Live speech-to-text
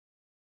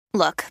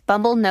Look,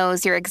 Bumble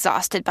knows you're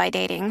exhausted by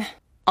dating.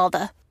 All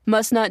the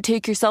must not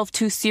take yourself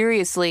too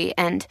seriously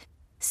and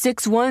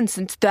 6'1"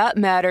 since that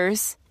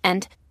matters.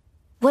 And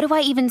what do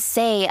I even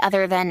say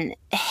other than,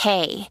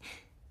 hey?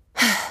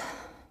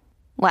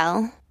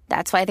 Well,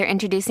 that's why they're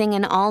introducing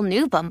an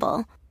all-new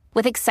Bumble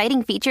with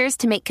exciting features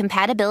to make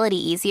compatibility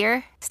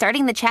easier,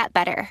 starting the chat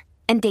better,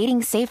 and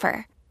dating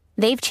safer.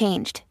 They've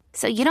changed,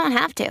 so you don't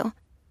have to.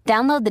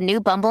 Download the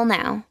new Bumble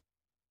now.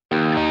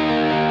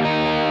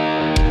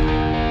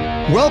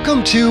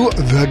 Welcome to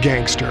The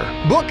Gangster,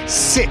 Book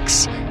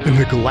 6 in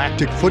the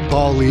Galactic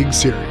Football League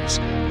series.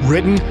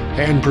 Written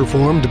and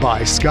performed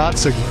by Scott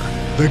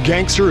Sigler. The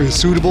Gangster is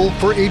suitable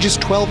for ages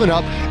 12 and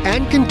up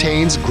and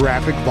contains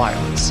graphic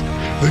violence.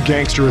 The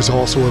Gangster is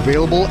also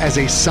available as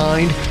a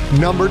signed,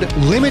 numbered,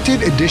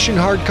 limited edition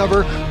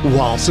hardcover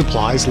while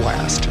supplies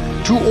last.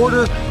 To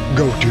order,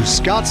 go to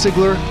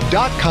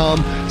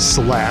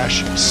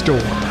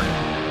scottsigler.com/store.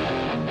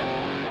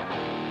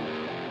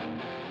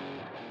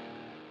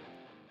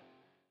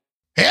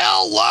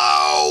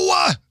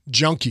 Hello,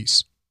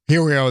 junkies.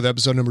 Here we are with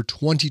episode number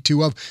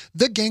 22 of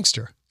The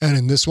Gangster. And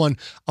in this one,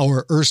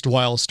 our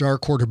erstwhile star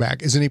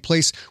quarterback is in a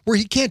place where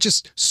he can't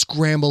just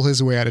scramble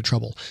his way out of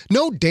trouble.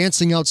 No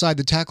dancing outside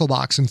the tackle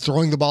box and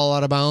throwing the ball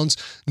out of bounds.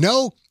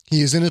 No,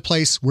 he is in a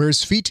place where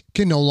his feet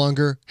can no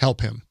longer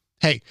help him.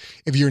 Hey,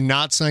 if you're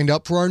not signed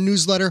up for our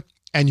newsletter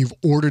and you've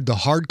ordered the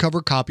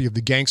hardcover copy of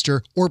The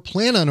Gangster or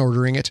plan on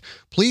ordering it,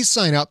 please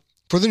sign up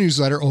for the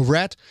newsletter over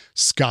at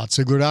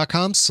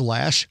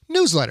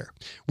scottsigler.com/newsletter.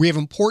 We have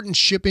important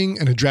shipping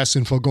and address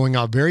info going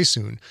out very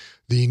soon.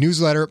 The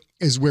newsletter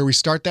is where we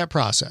start that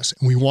process,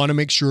 and we want to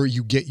make sure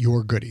you get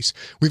your goodies.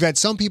 We've had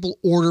some people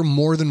order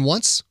more than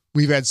once.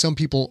 We've had some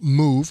people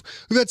move.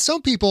 We've had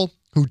some people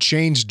who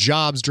changed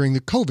jobs during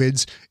the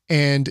COVIDs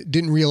and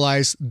didn't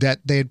realize that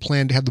they had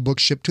planned to have the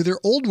book shipped to their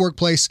old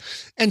workplace,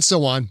 and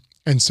so on.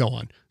 And so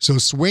on. So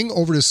swing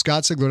over to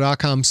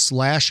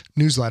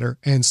scottsigler.com/newsletter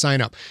and sign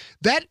up.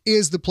 That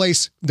is the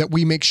place that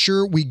we make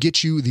sure we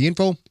get you the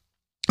info.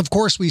 Of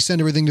course, we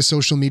send everything to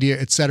social media,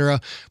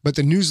 etc. But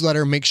the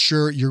newsletter makes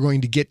sure you're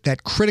going to get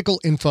that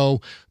critical info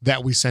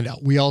that we send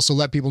out. We also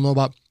let people know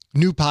about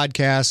new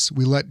podcasts.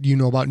 We let you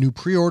know about new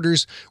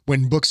pre-orders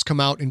when books come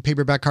out in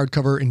paperback,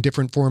 hardcover, in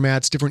different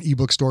formats, different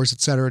ebook stores,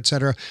 etc.,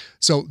 etc.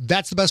 So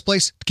that's the best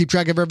place to keep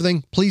track of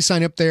everything. Please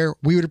sign up there.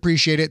 We would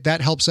appreciate it.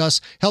 That helps us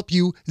help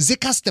you, the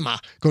customer.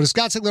 Go to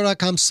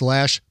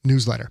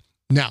scottsigler.com/newsletter.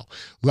 Now,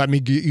 let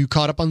me get you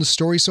caught up on the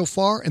story so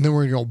far, and then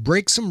we're going to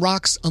break some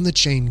rocks on the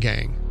Chain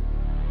Gang.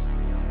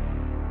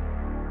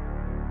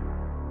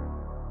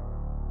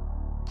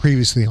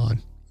 Previously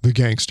on The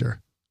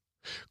Gangster.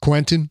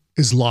 Quentin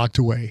is locked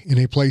away in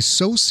a place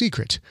so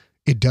secret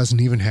it doesn't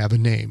even have a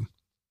name.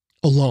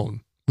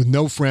 Alone, with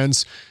no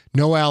friends,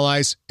 no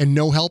allies, and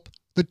no help,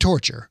 the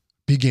torture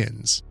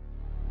begins.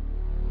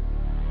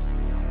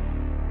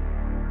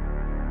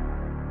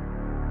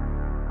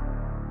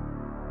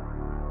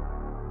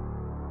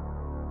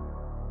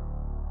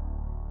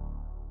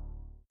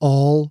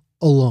 All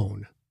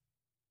alone.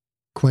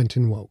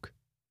 Quentin woke.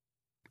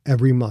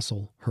 Every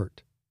muscle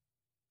hurt.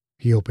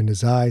 He opened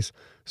his eyes,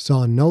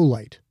 saw no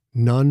light.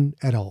 None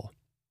at all.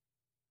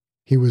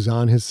 He was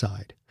on his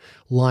side,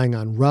 lying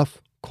on rough,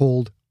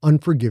 cold,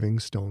 unforgiving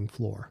stone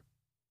floor.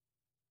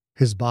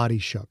 His body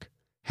shook,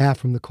 half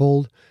from the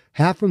cold,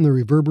 half from the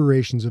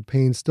reverberations of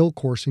pain still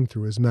coursing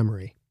through his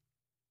memory.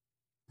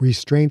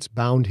 Restraints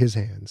bound his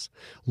hands,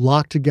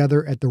 locked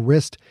together at the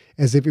wrist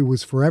as if it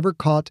was forever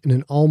caught in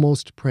an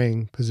almost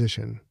praying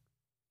position.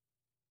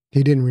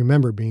 He didn't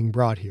remember being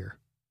brought here,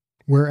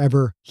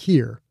 wherever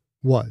here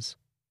was.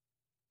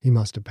 He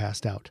must have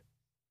passed out.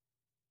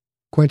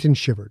 Quentin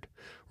shivered,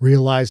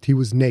 realized he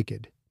was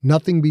naked,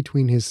 nothing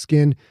between his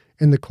skin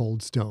and the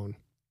cold stone.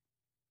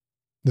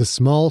 The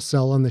small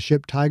cell on the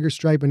ship Tiger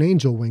Stripe and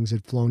Angel Wings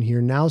had flown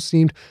here now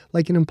seemed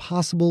like an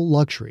impossible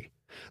luxury,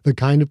 the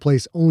kind of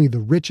place only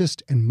the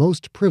richest and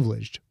most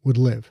privileged would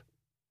live.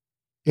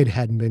 It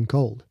hadn't been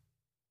cold.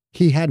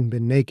 He hadn't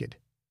been naked.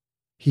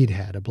 He'd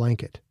had a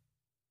blanket.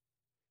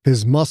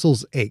 His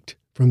muscles ached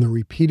from the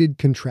repeated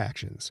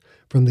contractions,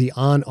 from the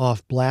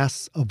on-off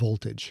blasts of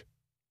voltage.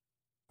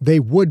 They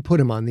would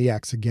put him on the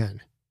X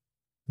again.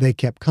 They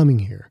kept coming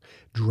here,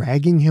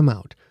 dragging him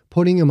out,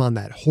 putting him on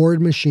that horrid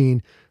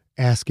machine,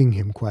 asking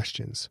him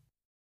questions.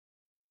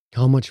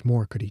 How much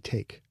more could he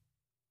take?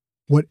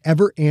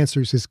 Whatever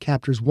answers his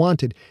captors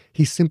wanted,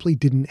 he simply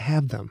didn't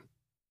have them.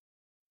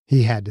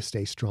 He had to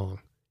stay strong.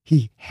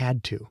 He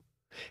had to.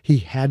 He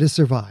had to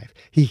survive.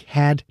 He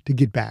had to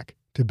get back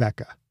to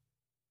Becca.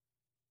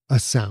 A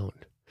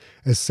sound,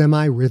 a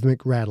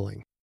semi-rhythmic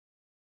rattling.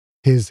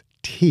 His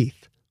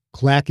teeth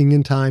clacking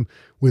in time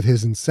with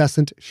his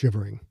incessant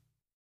shivering.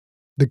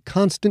 The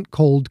constant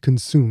cold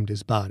consumed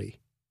his body.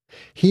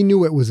 He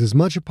knew it was as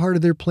much a part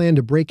of their plan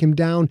to break him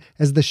down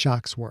as the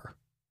shocks were.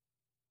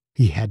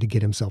 He had to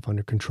get himself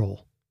under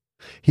control.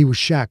 He was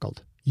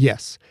shackled,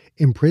 yes,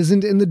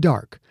 imprisoned in the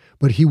dark,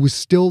 but he was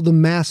still the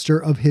master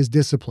of his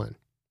discipline.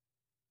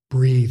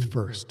 Breathe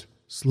first,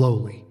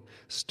 slowly,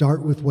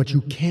 Start with what you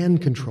can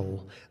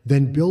control,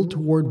 then build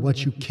toward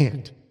what you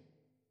can't.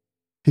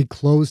 He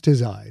closed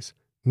his eyes,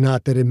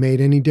 not that it made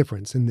any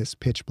difference in this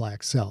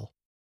pitch-black cell.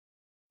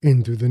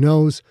 In through the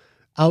nose,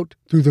 out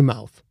through the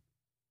mouth.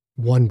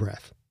 1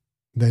 breath,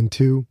 then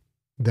 2,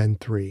 then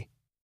 3.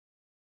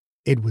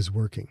 It was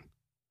working.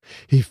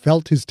 He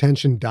felt his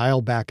tension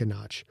dial back a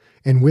notch,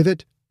 and with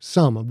it,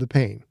 some of the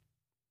pain.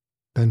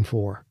 Then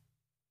 4,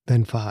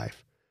 then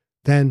 5,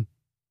 then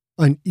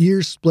an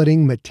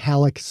ear-splitting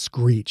metallic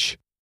screech.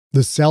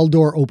 The cell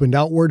door opened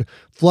outward,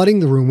 flooding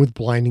the room with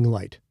blinding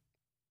light.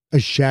 A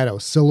shadow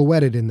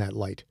silhouetted in that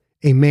light,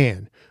 a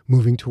man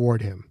moving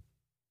toward him.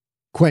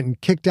 Quentin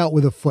kicked out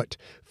with a foot,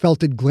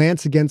 felt it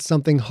glance against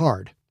something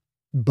hard.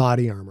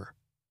 Body armor.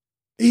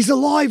 "He's a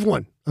live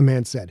one," a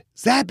man said.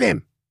 "Zap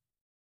him!"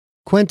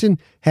 Quentin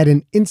had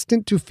an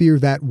instant to fear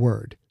that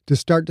word, to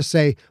start to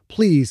say,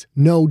 "Please,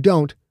 no,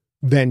 don't."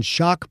 Then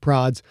shock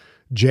prods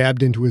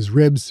jabbed into his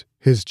ribs,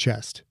 his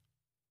chest.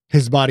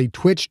 His body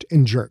twitched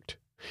and jerked,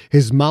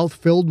 his mouth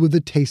filled with the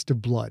taste of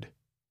blood.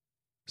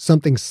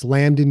 Something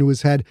slammed into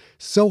his head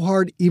so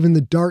hard even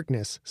the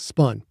darkness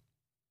spun.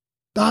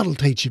 "That'll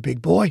teach you,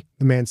 big boy,"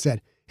 the man said.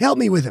 "Help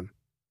me with him."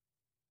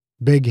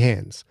 Big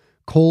hands,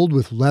 cold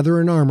with leather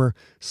and armor,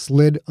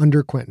 slid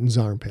under Quentin's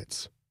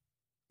armpits.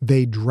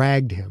 They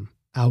dragged him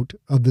out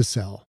of the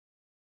cell.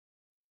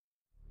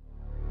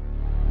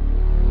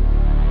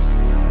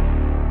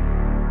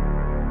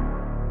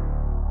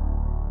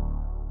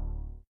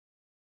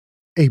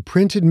 A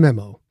printed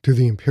memo to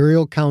the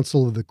Imperial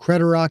Council of the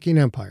Creterakian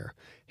Empire,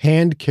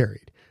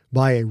 hand-carried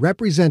by a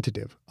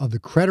representative of the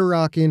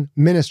Creterakian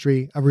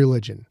Ministry of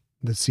Religion,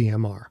 the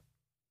CMR.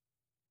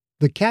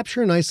 The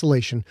capture and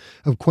isolation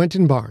of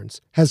Quentin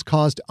Barnes has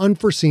caused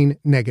unforeseen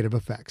negative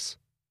effects.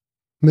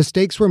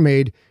 Mistakes were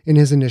made in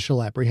his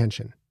initial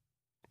apprehension.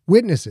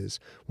 Witnesses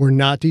were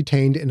not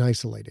detained and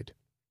isolated.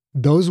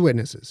 Those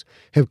witnesses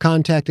have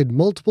contacted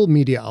multiple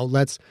media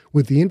outlets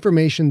with the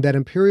information that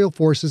Imperial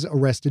forces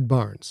arrested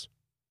Barnes.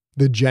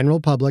 The general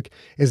public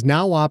is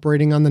now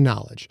operating on the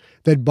knowledge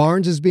that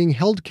Barnes is being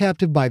held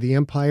captive by the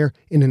Empire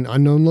in an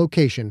unknown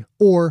location,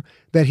 or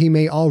that he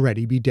may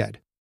already be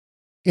dead.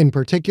 In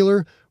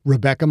particular,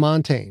 Rebecca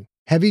Montaigne,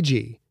 Heavy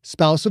G,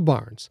 spouse of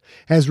Barnes,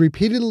 has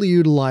repeatedly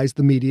utilized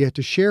the media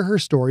to share her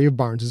story of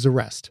Barnes's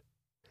arrest.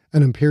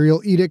 An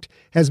Imperial edict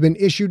has been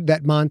issued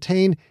that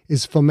Montaigne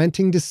is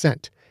fomenting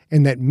dissent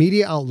and that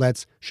media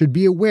outlets should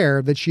be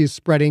aware that she is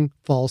spreading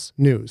false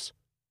news.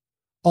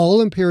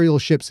 All Imperial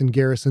ships and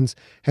garrisons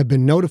have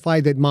been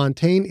notified that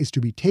Montaigne is to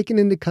be taken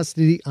into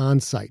custody on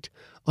site,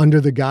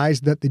 under the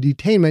guise that the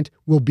detainment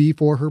will be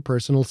for her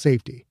personal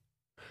safety.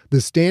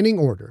 The standing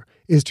order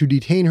is to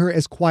detain her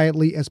as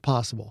quietly as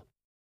possible.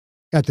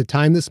 At the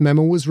time this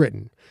memo was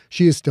written,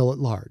 she is still at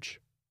large.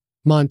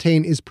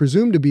 Montaigne is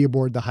presumed to be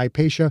aboard the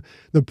Hypatia,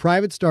 the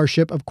private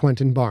starship of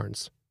Quentin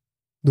Barnes.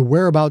 The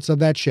whereabouts of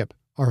that ship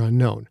are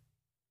unknown.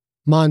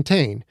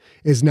 Montaigne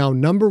is now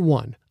number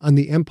 1 on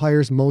the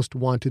Empire's most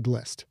wanted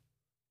list.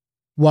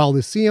 While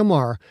the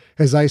CMR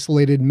has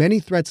isolated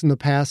many threats in the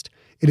past,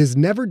 it has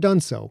never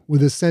done so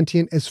with a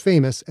sentient as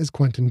famous as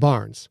Quentin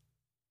Barnes.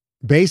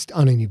 Based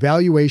on an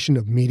evaluation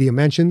of media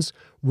mentions,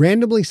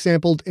 randomly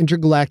sampled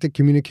intergalactic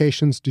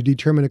communications to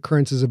determine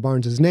occurrences of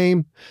Barnes's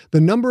name, the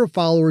number of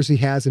followers he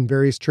has in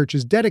various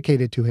churches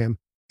dedicated to him,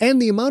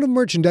 and the amount of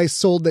merchandise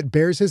sold that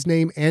bears his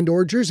name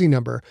and/or jersey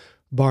number,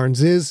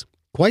 Barnes is,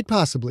 quite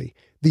possibly,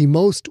 the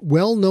most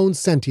well-known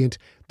sentient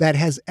that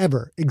has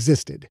ever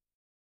existed.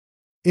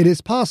 It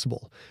is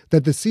possible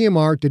that the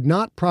CMR did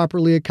not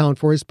properly account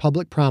for his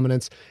public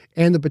prominence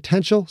and the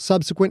potential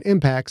subsequent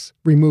impacts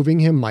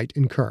removing him might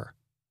incur.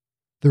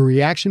 The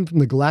reaction from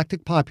the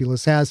galactic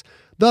populace has,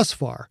 thus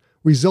far,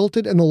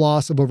 resulted in the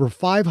loss of over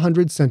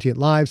 500 sentient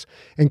lives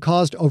and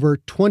caused over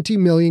 20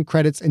 million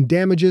credits and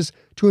damages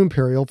to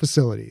Imperial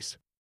facilities.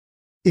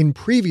 In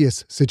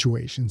previous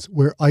situations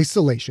where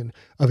isolation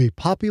of a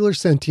popular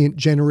sentient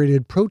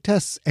generated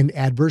protests and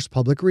adverse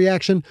public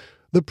reaction,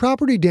 the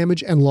property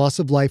damage and loss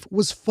of life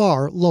was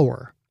far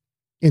lower.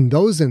 In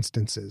those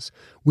instances,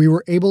 we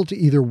were able to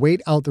either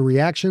wait out the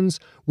reactions,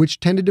 which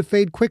tended to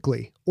fade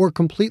quickly, or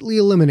completely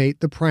eliminate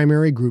the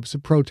primary groups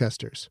of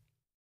protesters.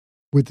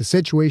 With the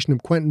situation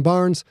of Quentin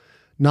Barnes,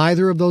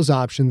 neither of those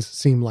options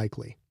seem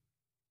likely.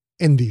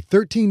 In the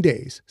 13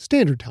 days,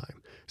 standard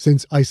time,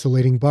 since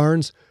isolating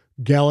Barnes,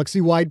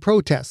 galaxy-wide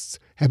protests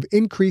have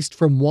increased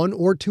from 1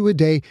 or 2 a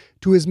day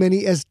to as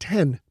many as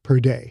 10 per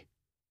day.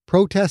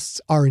 Protests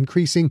are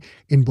increasing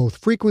in both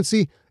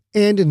frequency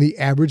and in the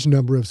average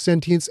number of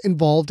sentients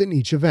involved in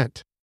each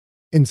event.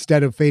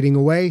 Instead of fading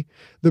away,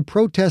 the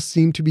protests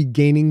seem to be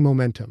gaining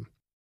momentum.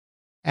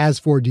 As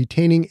for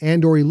detaining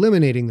and/or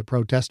eliminating the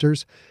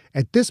protesters,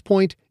 at this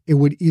point it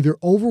would either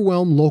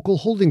overwhelm local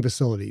holding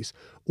facilities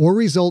or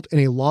result in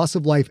a loss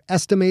of life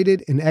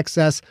estimated in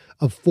excess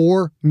of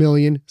 4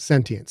 million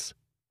sentients.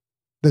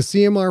 The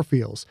CMR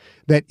feels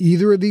that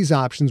either of these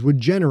options would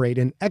generate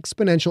an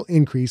exponential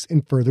increase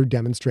in further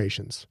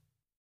demonstrations.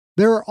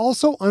 There are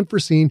also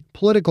unforeseen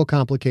political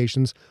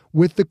complications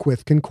with the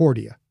Quyth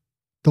Concordia.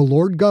 The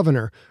Lord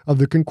Governor of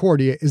the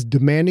Concordia is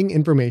demanding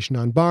information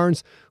on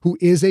Barnes, who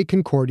is a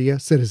Concordia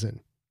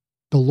citizen.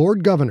 The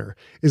Lord Governor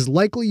is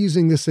likely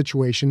using this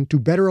situation to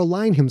better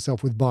align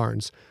himself with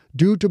Barnes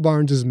due to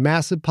Barnes's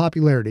massive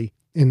popularity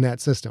in that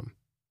system.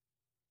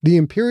 The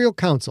Imperial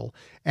Council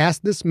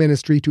asked this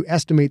ministry to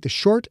estimate the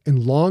short and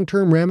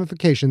long-term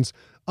ramifications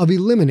of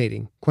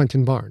eliminating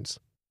Quentin Barnes.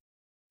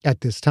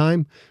 At this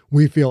time,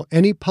 we feel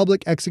any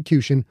public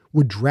execution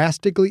would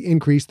drastically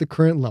increase the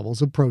current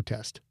levels of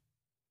protest.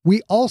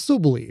 We also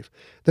believe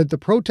that the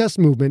protest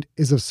movement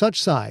is of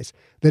such size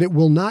that it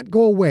will not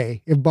go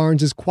away if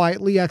Barnes is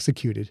quietly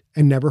executed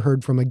and never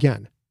heard from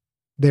again.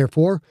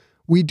 Therefore,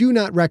 we do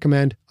not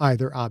recommend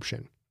either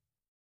option.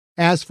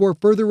 As for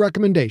further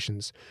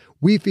recommendations,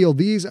 we feel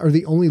these are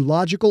the only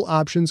logical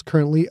options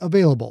currently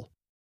available.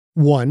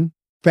 1.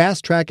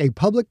 Fast-track a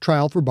public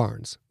trial for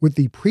Barnes, with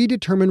the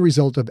predetermined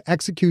result of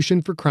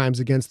execution for crimes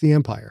against the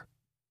Empire.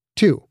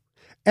 2.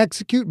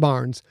 Execute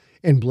Barnes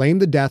and blame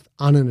the death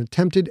on an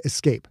attempted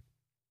escape.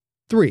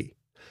 3.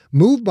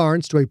 Move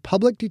Barnes to a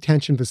public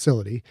detention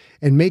facility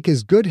and make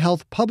his good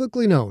health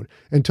publicly known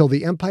until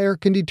the Empire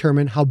can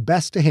determine how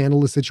best to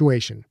handle the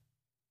situation.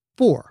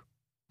 4.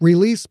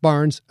 Release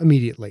Barnes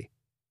immediately.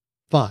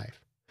 5.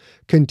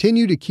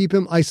 Continue to keep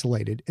him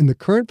isolated in the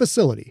current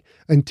facility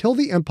until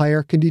the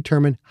Empire can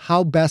determine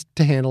how best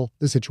to handle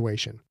the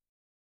situation.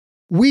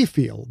 We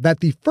feel that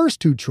the first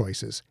two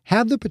choices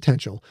have the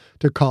potential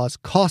to cause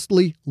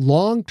costly,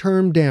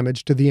 long-term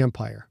damage to the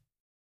Empire.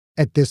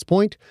 At this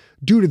point,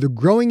 due to the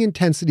growing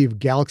intensity of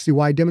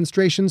galaxy-wide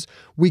demonstrations,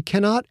 we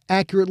cannot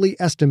accurately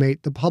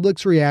estimate the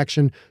public's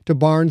reaction to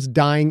Barnes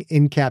dying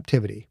in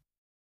captivity.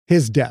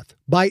 His death,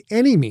 by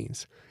any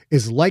means,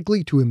 is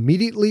likely to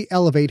immediately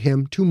elevate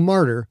him to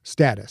martyr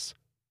status.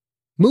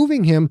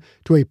 Moving him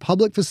to a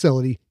public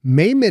facility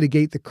may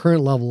mitigate the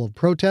current level of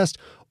protest,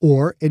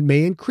 or it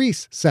may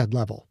increase said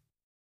level.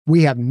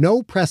 We have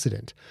no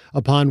precedent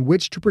upon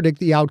which to predict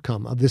the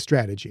outcome of this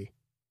strategy.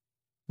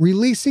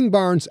 Releasing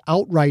Barnes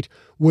outright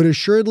would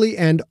assuredly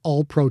end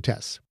all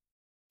protests.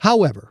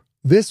 However,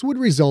 this would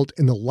result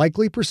in the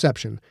likely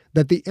perception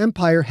that the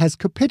Empire has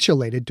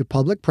capitulated to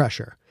public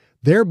pressure,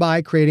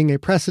 thereby creating a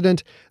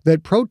precedent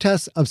that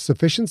protests of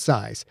sufficient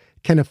size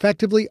can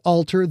effectively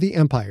alter the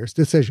Empire's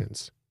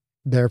decisions.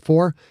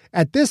 Therefore,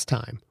 at this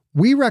time,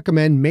 we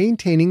recommend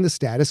maintaining the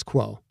status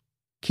quo.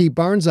 Keep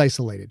Barnes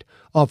isolated,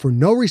 offer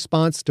no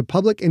response to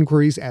public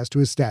inquiries as to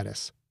his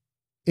status.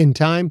 In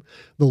time,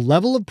 the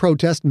level of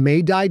protest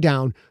may die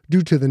down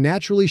due to the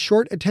naturally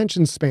short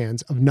attention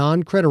spans of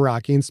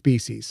non-Creterakian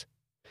species.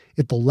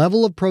 If the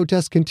level of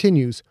protest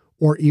continues,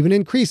 or even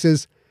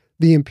increases,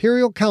 the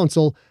Imperial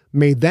Council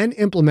may then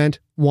implement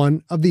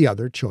one of the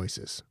other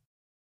choices.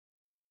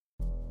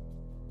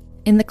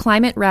 In the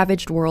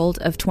climate-ravaged world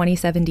of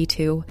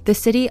 2072, the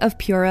city of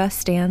Pura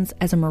stands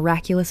as a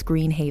miraculous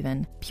green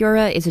haven.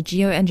 Pura is a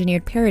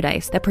geoengineered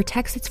paradise that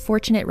protects its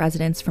fortunate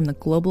residents from the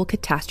global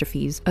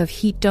catastrophes of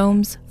heat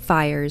domes,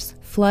 fires,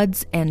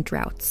 floods, and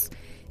droughts.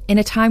 In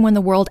a time when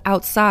the world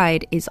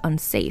outside is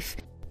unsafe,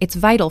 it's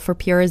vital for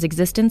Pura's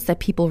existence that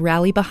people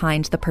rally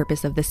behind the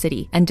purpose of the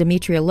city, and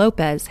Demetria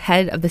Lopez,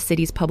 head of the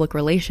city's public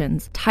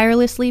relations,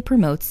 tirelessly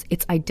promotes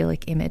its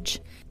idyllic image.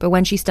 But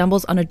when she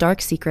stumbles on a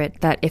dark secret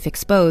that, if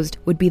exposed,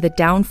 would be the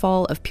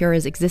downfall of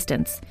Pura's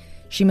existence,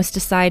 she must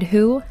decide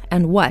who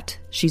and what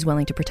she's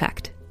willing to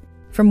protect.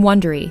 From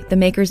Wondery, the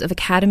makers of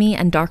Academy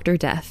and Dr.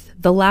 Death,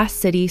 The Last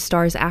City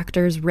stars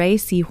actors Ray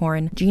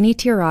Seahorn, Jeannie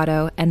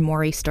Tirado, and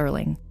Maury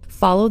Sterling.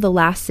 Follow The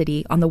Last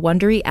City on the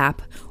Wondery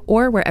app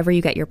or wherever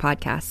you get your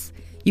podcasts.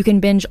 You can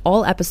binge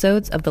all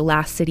episodes of The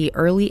Last City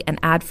early and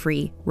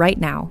ad-free right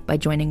now by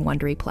joining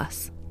Wondery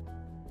Plus.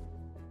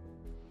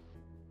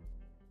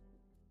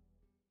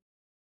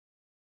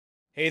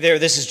 Hey there,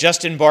 this is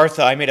Justin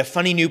Bartha. I made a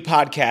funny new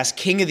podcast,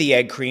 King of the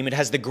Egg Cream. It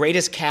has the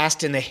greatest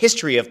cast in the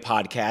history of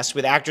podcasts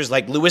with actors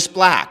like Louis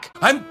Black.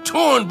 I'm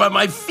torn by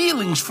my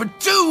feelings for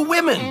two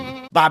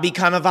women. Bobby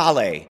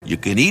Cannavale. You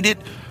can eat it,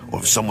 or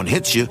if someone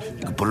hits you,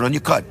 you can put it on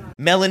your cut.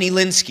 Melanie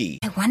Linsky.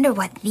 I wonder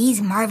what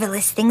these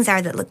marvelous things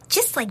are that look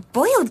just like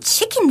boiled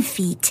chicken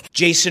feet.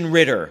 Jason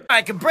Ritter.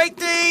 I can break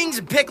things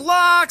and pick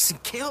locks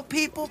and kill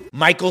people.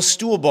 Michael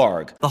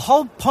Stuhlbarg. The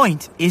whole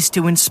point is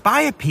to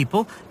inspire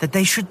people that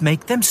they should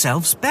make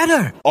themselves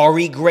better.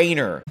 Ari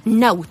Grainer.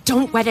 No,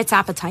 don't whet its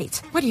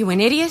appetite. What are you, an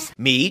idiot?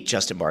 Me,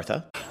 Justin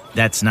Bartha.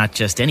 That's not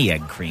just any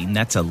egg cream,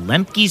 that's a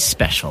Lemke's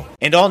special.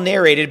 And all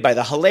narrated by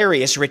the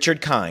hilarious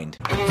Richard Kind.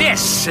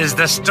 This is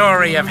the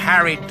story of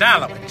Harry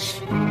Dalowitz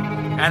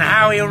and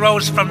how he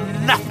rose from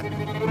nothing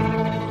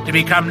to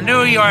become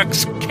New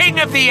York's King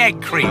of the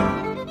Egg Cream.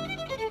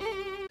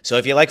 So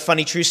if you like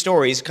funny true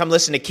stories, come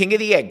listen to King of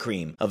the Egg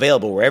Cream,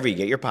 available wherever you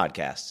get your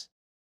podcasts.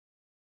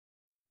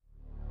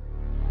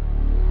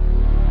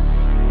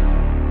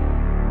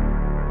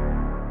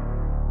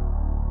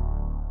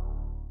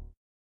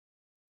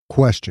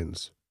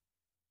 Questions.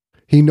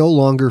 He no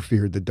longer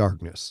feared the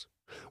darkness.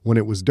 When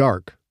it was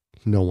dark,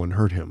 no one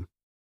hurt him.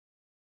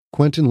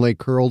 Quentin lay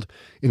curled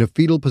in a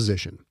fetal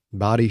position,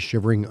 body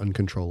shivering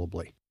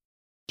uncontrollably.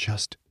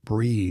 Just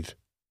breathe.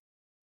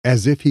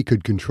 As if he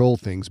could control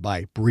things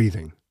by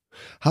breathing.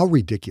 How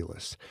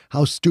ridiculous,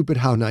 how stupid,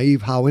 how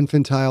naive, how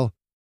infantile.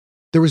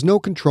 There was no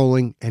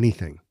controlling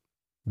anything.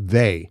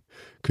 They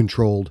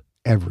controlled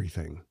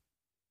everything.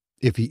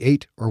 If he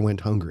ate or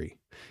went hungry,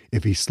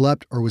 if he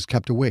slept or was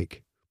kept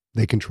awake,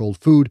 they controlled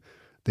food,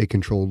 they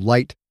controlled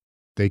light,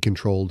 they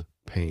controlled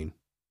pain.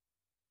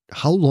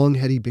 How long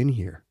had he been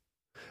here?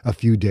 A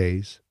few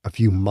days, a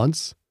few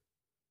months?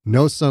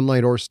 No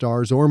sunlight or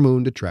stars or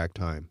moon to track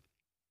time.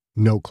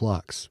 No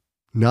clocks,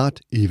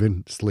 not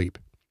even sleep.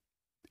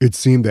 It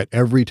seemed that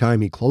every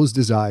time he closed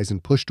his eyes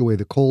and pushed away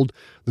the cold,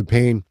 the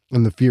pain,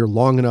 and the fear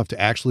long enough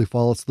to actually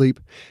fall asleep,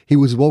 he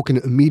was woken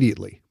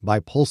immediately by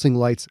pulsing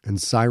lights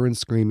and sirens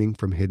screaming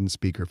from hidden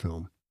speaker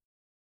film.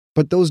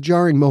 But those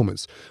jarring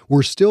moments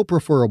were still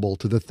preferable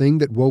to the thing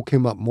that woke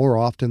him up more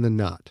often than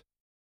not: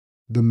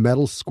 the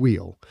metal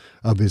squeal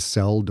of his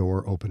cell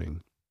door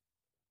opening.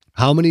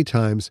 How many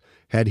times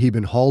had he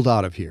been hauled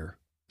out of here?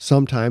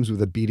 Sometimes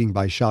with a beating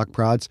by shock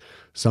prods,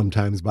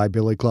 sometimes by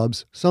billy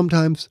clubs,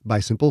 sometimes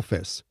by simple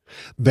fists,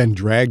 then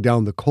dragged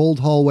down the cold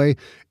hallway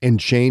and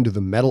chained to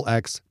the metal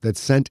X that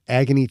sent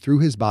agony through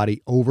his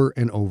body over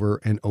and over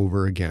and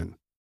over again.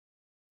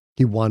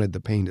 He wanted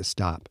the pain to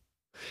stop.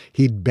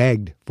 He'd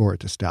begged for it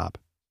to stop.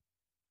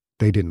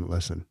 They didn't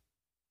listen.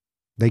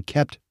 They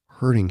kept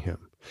hurting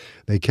him.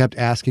 They kept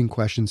asking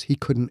questions he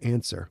couldn't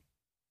answer.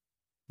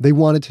 They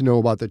wanted to know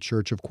about the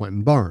Church of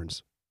Quentin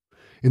Barnes.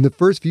 In the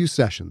first few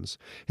sessions,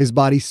 his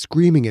body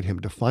screaming at him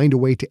to find a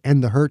way to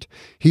end the hurt,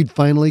 he'd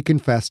finally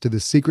confessed to the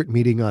secret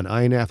meeting on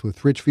Ionath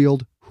with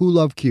Richfield, Who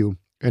Loved Q,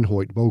 and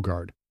Hoyt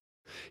Bogard.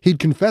 He'd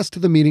confessed to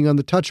the meeting on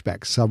the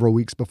Touchback several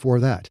weeks before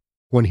that,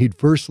 when he'd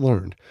first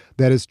learned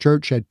that his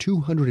church had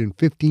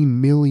 215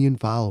 million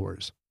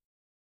followers.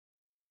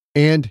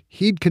 And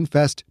he'd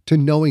confessed to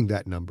knowing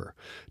that number,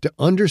 to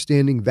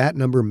understanding that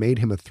number made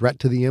him a threat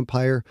to the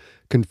Empire,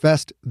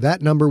 confessed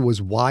that number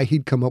was why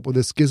he'd come up with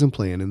a schism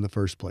plan in the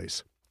first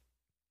place.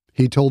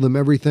 He told them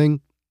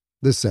everything.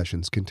 The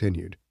sessions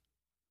continued.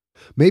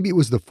 Maybe it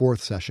was the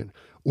fourth session,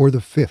 or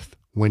the fifth,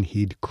 when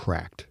he'd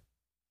cracked.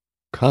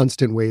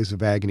 Constant waves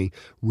of agony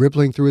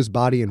rippling through his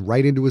body and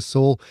right into his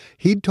soul,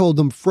 he'd told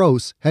them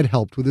Froese had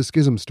helped with the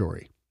schism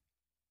story.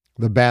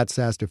 The Bats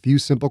asked a few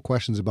simple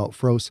questions about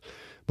Froese,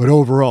 but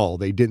overall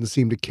they didn't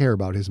seem to care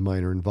about his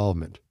minor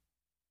involvement.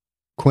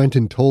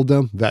 Quentin told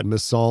them that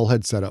Massal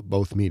had set up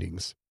both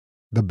meetings.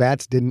 The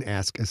Bats didn't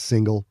ask a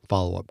single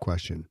follow-up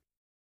question.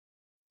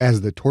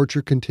 As the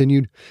torture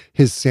continued,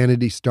 his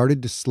sanity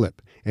started to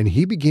slip, and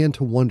he began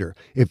to wonder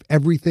if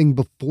everything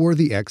before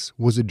the X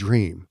was a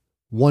dream,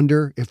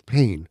 wonder if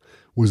pain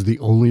was the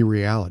only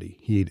reality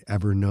he'd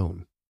ever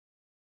known.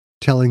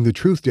 Telling the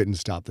truth didn't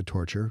stop the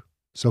torture,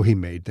 so he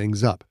made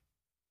things up.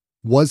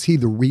 Was he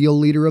the real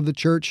leader of the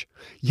church?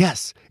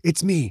 Yes,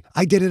 it's me.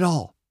 I did it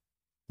all.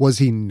 Was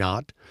he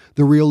not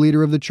the real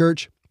leader of the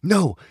church?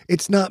 No,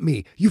 it's not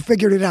me. You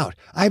figured it out.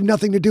 I have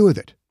nothing to do with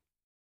it.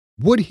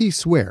 Would he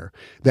swear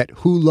that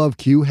Who Loved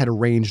Q had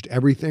arranged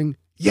everything?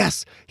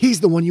 Yes, he's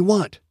the one you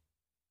want.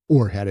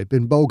 Or had it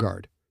been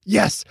Bogard?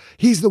 Yes,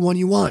 he's the one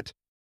you want.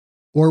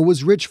 Or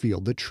was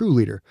Richfield the true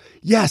leader?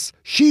 Yes,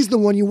 she's the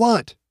one you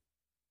want.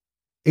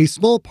 A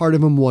small part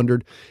of him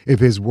wondered if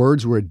his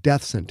words were a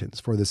death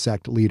sentence for the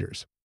sect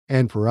leaders,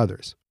 and for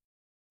others.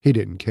 He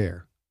didn't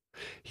care.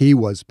 He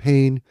was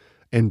pain,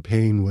 and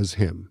pain was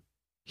him.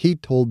 He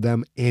told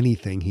them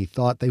anything he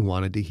thought they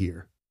wanted to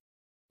hear.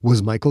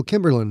 Was Michael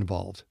Kimberlin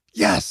involved?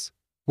 Yes.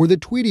 Were the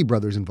Tweedy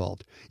brothers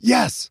involved?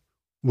 Yes.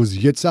 Was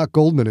Yitzhak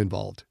Goldman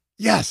involved?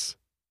 Yes.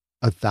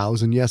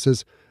 1,000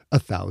 yeses,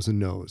 1,000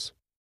 no's.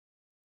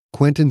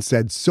 Quentin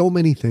said so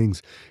many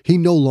things, he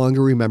no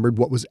longer remembered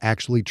what was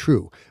actually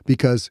true,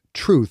 because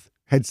truth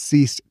had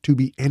ceased to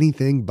be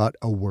anything but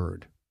a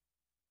word.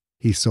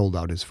 He sold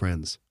out his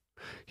friends.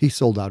 He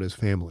sold out his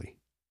family.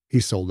 He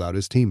sold out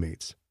his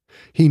teammates.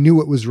 He knew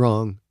it was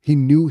wrong. He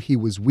knew he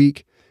was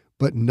weak,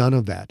 but none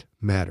of that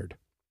mattered.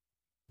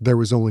 There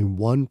was only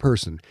one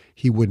person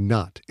he would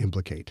not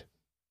implicate.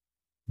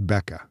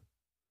 Becca.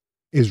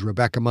 Is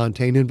Rebecca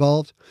Montaigne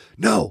involved?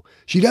 No,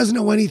 she doesn't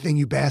know anything,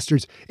 you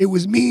bastards. It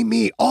was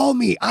me, all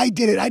me. I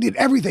did it. I did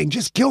everything.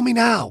 Just kill me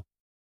now.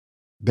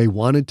 They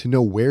wanted to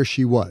know where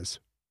she was.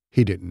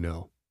 He didn't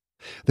know.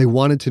 They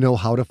wanted to know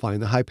how to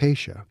find the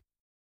Hypatia.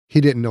 He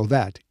didn't know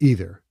that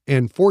either,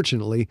 and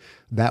fortunately,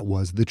 that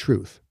was the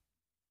truth.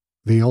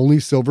 The only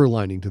silver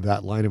lining to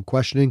that line of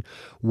questioning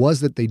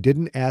was that they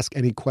didn't ask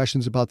any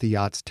questions about the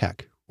yacht's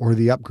tech or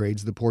the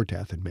upgrades the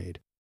Portath had made.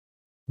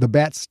 The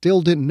Bats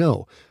still didn't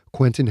know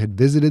Quentin had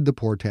visited the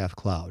Portath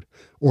Cloud,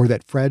 or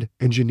that Fred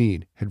and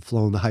Janine had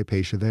flown the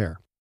Hypatia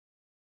there.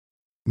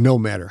 No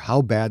matter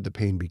how bad the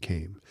pain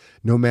became,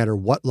 no matter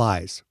what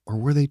lies, or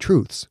were they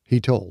truths,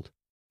 he told,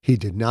 he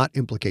did not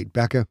implicate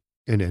Becca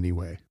in any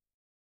way.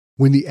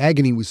 When the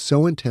agony was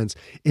so intense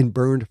and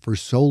burned for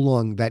so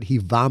long that he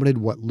vomited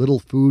what little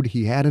food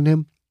he had in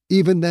him,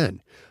 even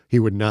then, he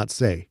would not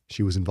say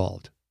she was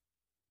involved.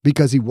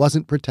 Because he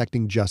wasn't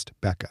protecting just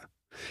Becca.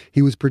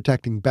 He was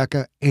protecting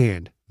Becca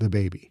and the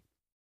baby.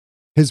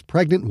 His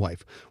pregnant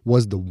wife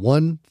was the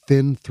one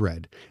thin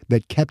thread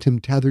that kept him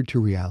tethered to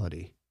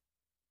reality.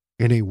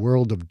 In a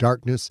world of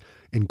darkness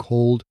and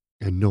cold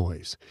and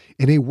noise,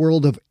 in a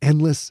world of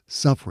endless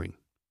suffering,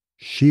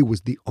 she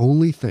was the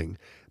only thing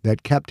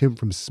that kept him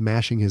from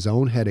smashing his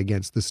own head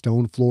against the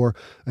stone floor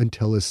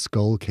until his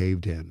skull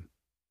caved in.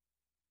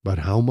 But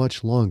how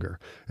much longer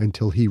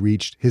until he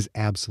reached his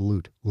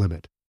absolute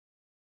limit?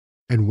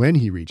 And when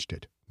he reached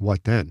it,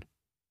 what then?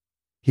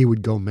 He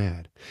would go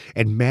mad,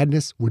 and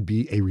madness would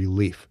be a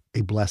relief,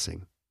 a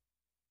blessing.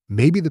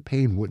 Maybe the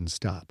pain wouldn't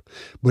stop,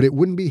 but it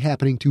wouldn't be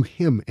happening to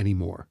him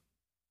anymore.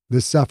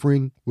 The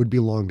suffering would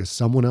belong to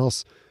someone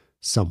else,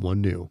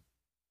 someone new.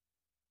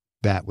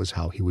 That was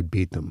how he would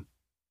beat them.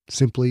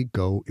 Simply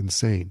go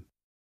insane.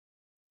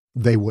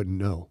 They wouldn't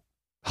know.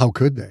 How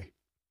could they?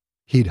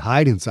 He'd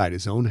hide inside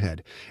his own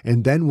head,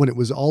 and then when it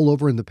was all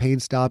over and the pain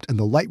stopped and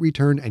the light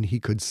returned and he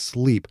could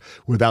sleep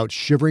without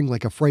shivering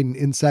like a frightened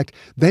insect,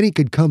 then he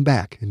could come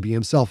back and be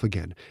himself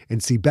again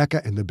and see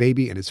Becca and the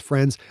baby and his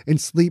friends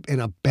and sleep in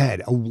a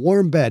bed, a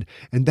warm bed,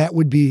 and that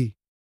would be...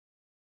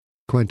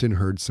 Quentin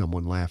heard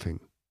someone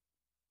laughing.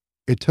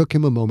 It took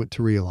him a moment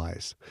to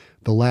realize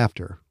the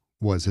laughter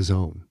was his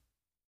own.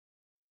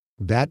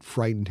 That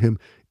frightened him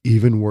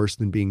even worse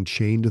than being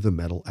chained to the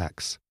metal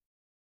X.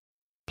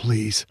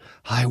 Please,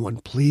 High One,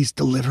 please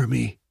deliver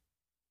me.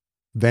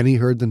 Then he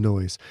heard the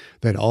noise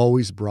that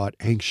always brought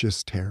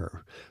anxious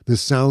terror, the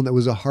sound that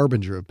was a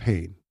harbinger of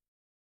pain,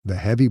 the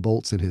heavy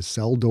bolts in his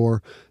cell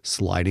door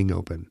sliding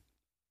open,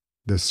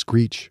 the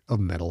screech of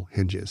metal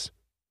hinges.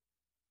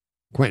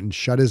 Quentin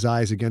shut his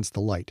eyes against the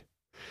light.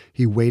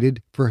 He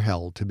waited for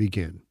hell to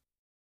begin.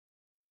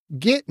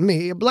 "Get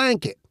me a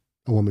blanket,"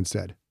 a woman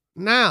said.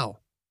 "Now."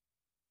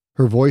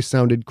 Her voice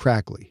sounded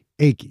crackly,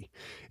 achy,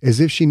 as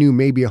if she knew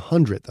maybe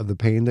 100th of the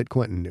pain that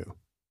Quentin knew.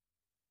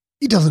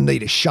 "He doesn't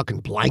need a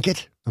shucking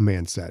blanket," a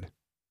man said.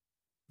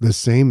 The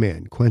same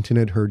man Quentin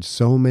had heard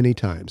so many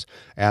times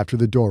after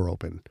the door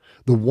opened,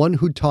 the one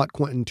who taught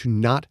Quentin to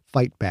not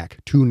fight back,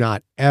 to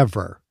not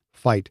ever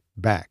fight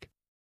back.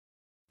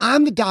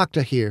 "I'm the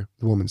doctor here,"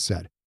 the woman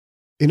said.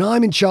 "And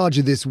I'm in charge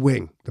of this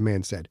wing," the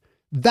man said.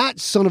 "That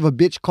son of a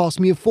bitch cost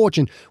me a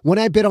fortune when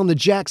I bet on the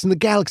Jacks in the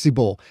Galaxy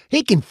Bowl.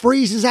 He can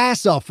freeze his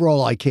ass off for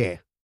all I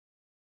care."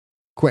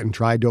 Quentin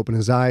tried to open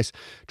his eyes,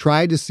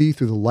 tried to see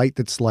through the light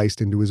that sliced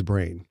into his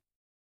brain.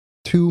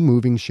 2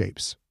 moving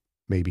shapes,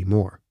 maybe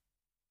more.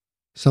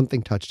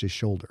 Something touched his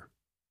shoulder.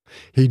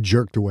 He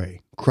jerked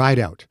away, cried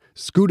out,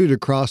 scooted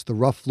across the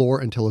rough floor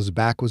until his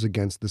back was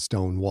against the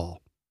stone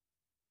wall.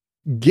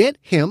 "Get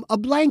him a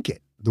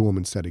blanket," the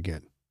woman said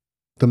again.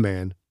 The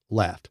man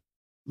laughed.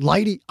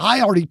 "Lady,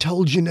 I already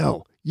told you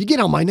no. You get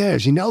on my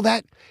nerves, you know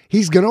that?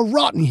 He's gonna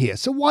rot in here,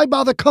 so why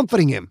bother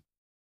comforting him?"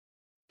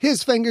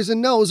 "His fingers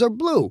and nose are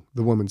blue,"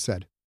 the woman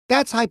said.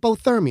 "That's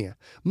hypothermia.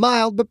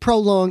 Mild but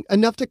prolonged,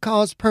 enough to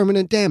cause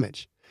permanent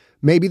damage.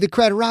 Maybe the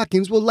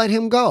Creterakians will let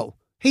him go.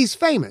 He's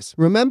famous,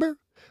 remember?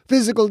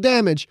 Physical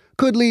damage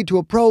could lead to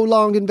a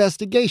prolonged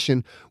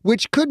investigation,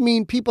 which could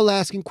mean people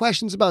asking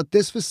questions about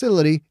this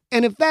facility,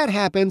 and if that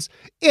happens,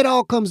 it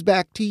all comes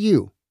back to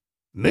you."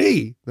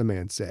 "Me?" the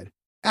man said.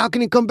 "How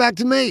can it come back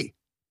to me?"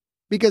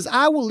 "Because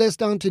I will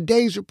list on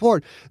today's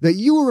report that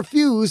you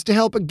refused to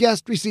help a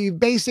guest receive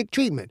basic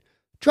treatment.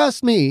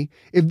 Trust me,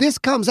 if this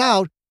comes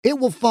out, it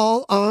will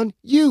fall on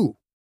you."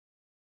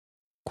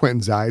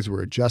 Quentin's eyes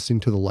were adjusting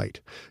to the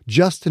light,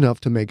 just enough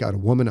to make out a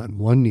woman on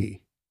one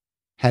knee.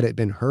 Had it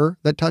been her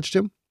that touched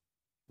him?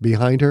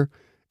 Behind her,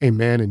 a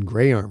man in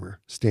gray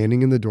armor,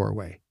 standing in the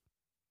doorway.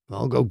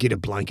 "I'll go get a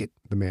blanket,"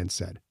 the man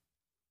said.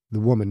 The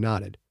woman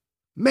nodded.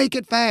 "Make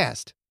it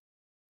fast."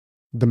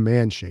 The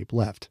man-shape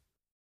left.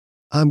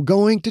 "I'm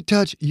going to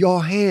touch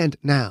your hand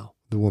now,"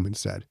 the woman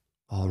said.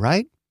 "All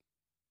right?"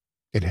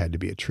 It had to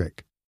be a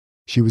trick.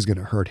 She was going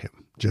to hurt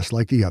him, just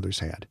like the others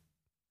had.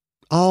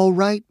 "All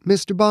right,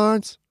 Mr.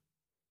 Barnes?"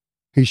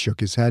 He shook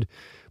his head,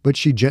 but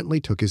she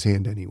gently took his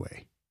hand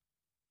anyway.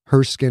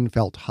 Her skin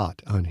felt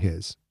hot on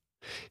his.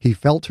 He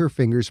felt her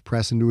fingers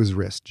press into his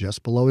wrist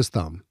just below his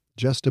thumb,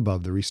 just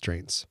above the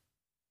restraints.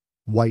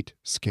 White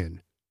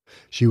skin.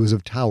 She was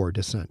of Tower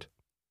descent.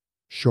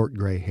 Short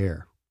gray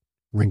hair.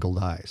 Wrinkled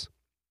eyes.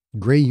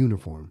 Gray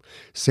uniform,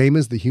 same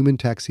as the human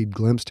techs he'd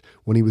glimpsed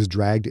when he was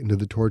dragged into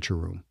the torture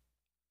room.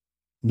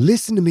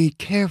 "Listen to me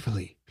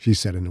carefully," she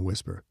said in a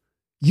whisper.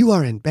 "You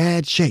are in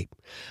bad shape.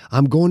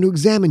 I'm going to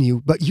examine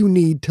you, but you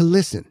need to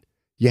listen.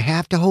 You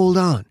have to hold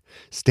on.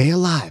 Stay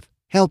alive.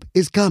 Help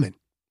is coming."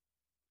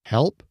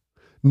 Help?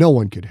 No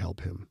one could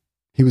help him.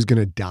 He was going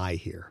to die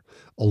here,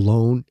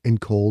 alone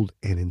and cold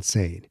and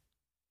insane.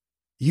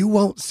 "You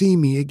won't see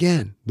me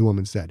again," the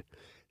woman said.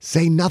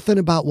 "Say nothing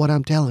about what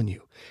I'm telling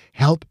you.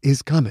 Help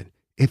is coming.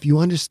 If you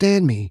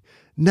understand me,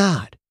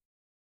 nod."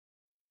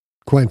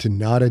 Quentin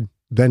nodded,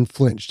 then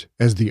flinched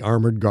as the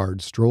armored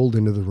guard strolled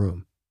into the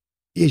room.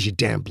 "Here's your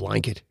damn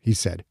blanket," he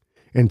said,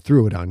 and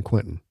threw it on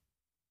Quentin.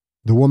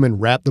 The woman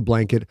wrapped the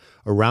blanket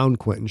around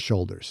Quentin's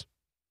shoulders.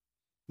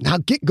 "Now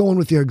get going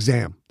with your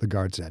exam," the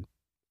guard said.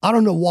 "I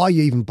don't know why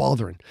you're even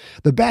bothering.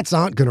 The bats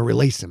aren't going to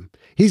release him.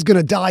 He's going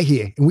to die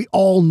here, and we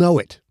all know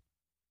it."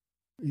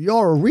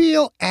 "You're a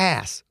real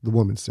ass," the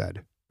woman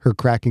said, her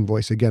cracking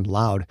voice again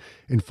loud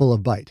and full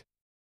of bite.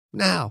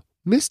 "Now,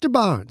 Mr.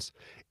 Barnes,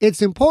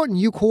 it's important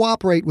you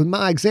cooperate with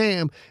my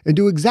exam and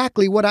do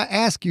exactly what I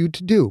ask you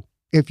to do.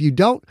 If you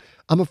don't,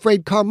 I'm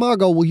afraid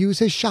Carmargo will use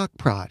his shock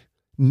prod.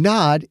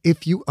 Nod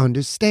if you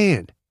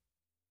understand."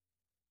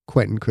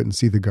 Quentin couldn't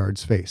see the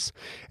guard's face,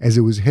 as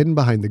it was hidden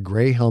behind the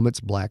gray helmet's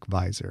black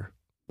visor,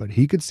 but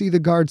he could see the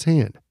guard's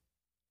hand.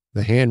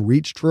 The hand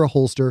reached for a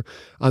holster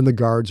on the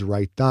guard's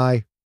right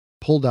thigh,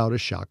 pulled out a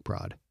shock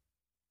prod.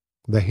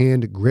 The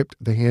hand gripped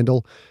the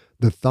handle,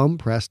 the thumb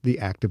pressed the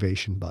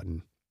activation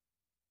button.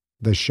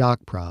 The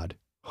shock prod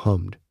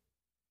hummed.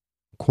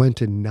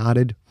 Quentin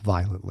nodded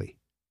violently.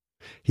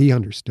 He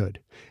understood,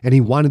 and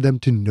he wanted them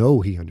to know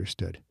he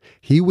understood.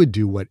 He would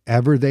do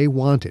whatever they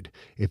wanted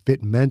if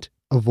it meant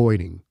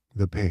avoiding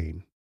the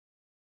pain.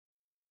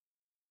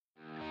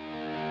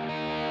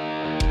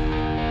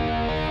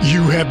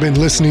 You have been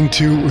listening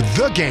to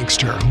The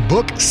Gangster,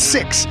 Book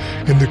 6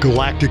 in the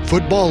Galactic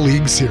Football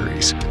League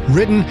series,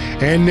 written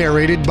and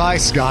narrated by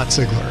Scott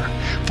Sigler.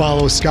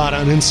 Follow Scott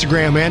on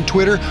Instagram and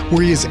Twitter,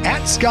 where he is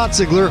at Scott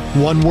Sigler,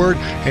 one word,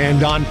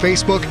 and on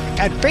Facebook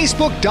at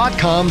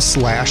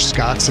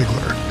facebook.com/Scott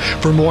Sigler.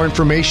 For more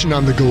information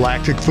on the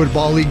Galactic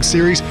Football League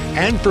series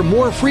and for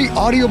more free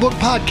audiobook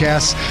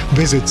podcasts,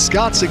 visit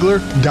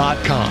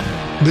scottsigler.com.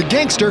 The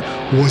Gangster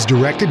was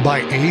directed by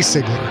A.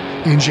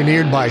 Sigler,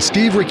 engineered by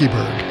Steve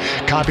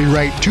Rickyberg.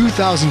 Copyright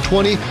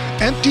 2020,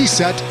 Empty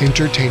Set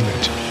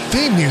Entertainment.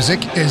 Theme music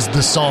is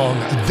the song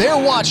 "They're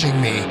Watching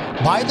Me"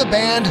 by the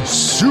band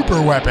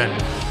Superweapon.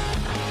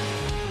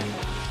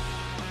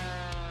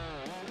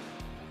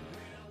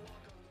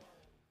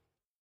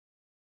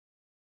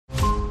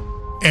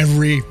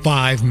 Every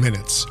 5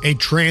 minutes, a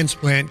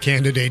transplant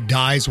candidate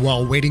dies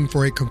while waiting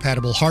for a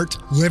compatible heart,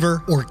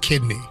 liver, or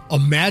kidney.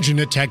 Imagine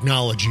a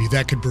technology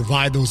that could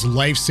provide those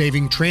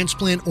life-saving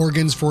transplant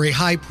organs for a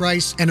high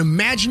price, and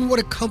imagine what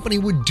a company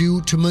would do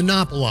to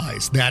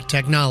monopolize that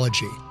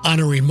technology. On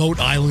a remote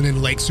island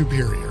in Lake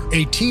Superior,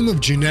 a team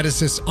of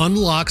geneticists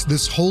unlocks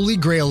this holy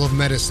grail of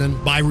medicine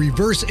by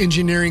reverse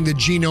engineering the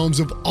genomes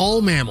of all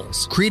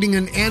mammals, creating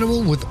an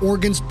animal with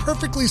organs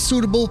perfectly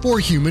suitable for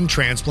human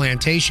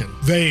transplantation.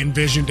 They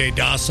envisioned a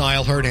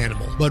docile herd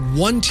animal, but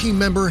one team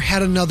member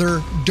had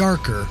another,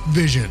 darker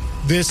vision.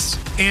 This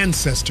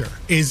ancestor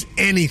is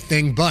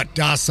anything but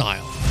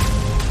docile.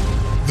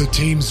 The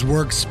team's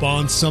work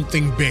spawned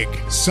something big,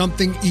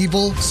 something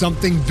evil,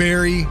 something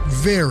very,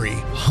 very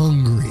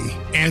hungry.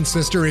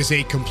 Ancestor is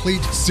a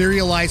complete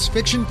serialized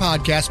fiction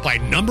podcast by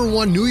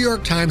 #1 New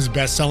York Times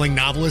bestselling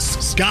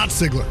novelist Scott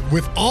Sigler,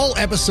 with all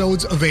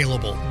episodes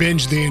available.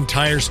 Binge the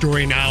entire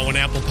story now on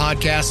Apple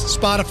Podcasts,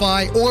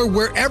 Spotify, or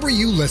wherever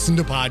you listen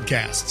to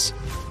podcasts.